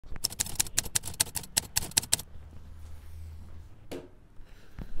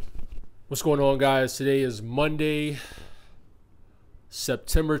What's going on, guys? Today is Monday,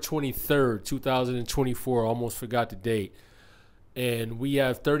 September 23rd, 2024. Almost forgot the date. And we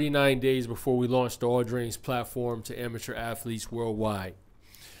have 39 days before we launch the All Dreams platform to amateur athletes worldwide.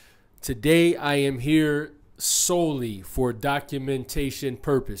 Today, I am here solely for documentation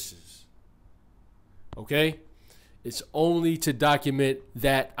purposes. Okay? It's only to document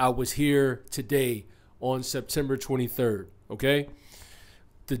that I was here today on September 23rd. Okay?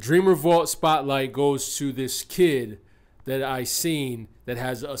 The Dreamer Vault spotlight goes to this kid that I seen that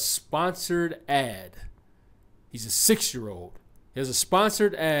has a sponsored ad. He's a 6-year-old. He has a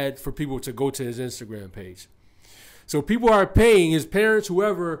sponsored ad for people to go to his Instagram page. So people are paying, his parents,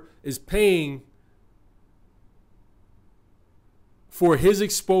 whoever is paying for his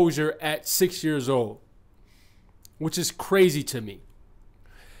exposure at 6 years old, which is crazy to me.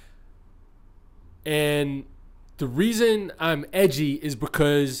 And the reason I'm edgy is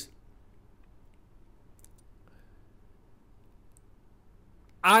because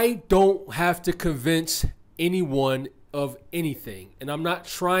I don't have to convince anyone of anything. And I'm not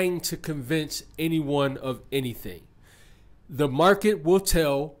trying to convince anyone of anything. The market will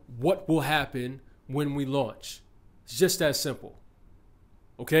tell what will happen when we launch. It's just that simple.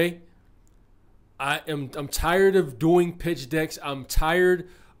 Okay? I'm tired of doing pitch decks. I'm tired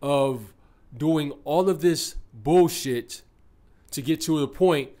of doing all of this bullshit to get to the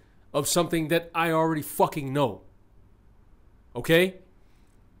point of something that I already fucking know. Okay?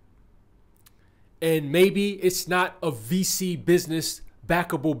 And maybe it's not a VC business,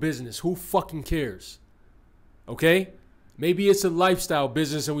 backable business. Who fucking cares? Okay? Maybe it's a lifestyle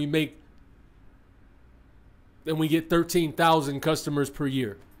business and we get 13,000 customers per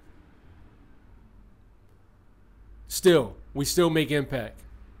year. Still, we still make impact.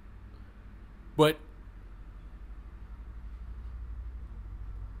 But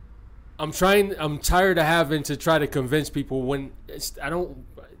I'm tired of having to try to convince people when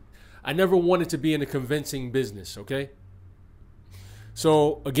I never wanted to be in a convincing business, okay?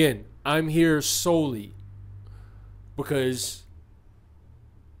 So again, I'm here solely because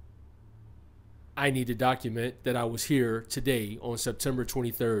I need to document that I was here today on September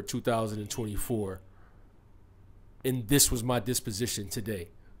 23rd, 2024. And this was my disposition today.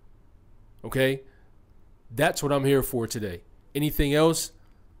 Okay? That's what I'm here for today. Anything else,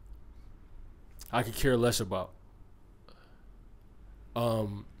 I could care less about.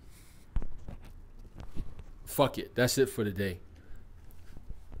 Fuck it. That's it for today.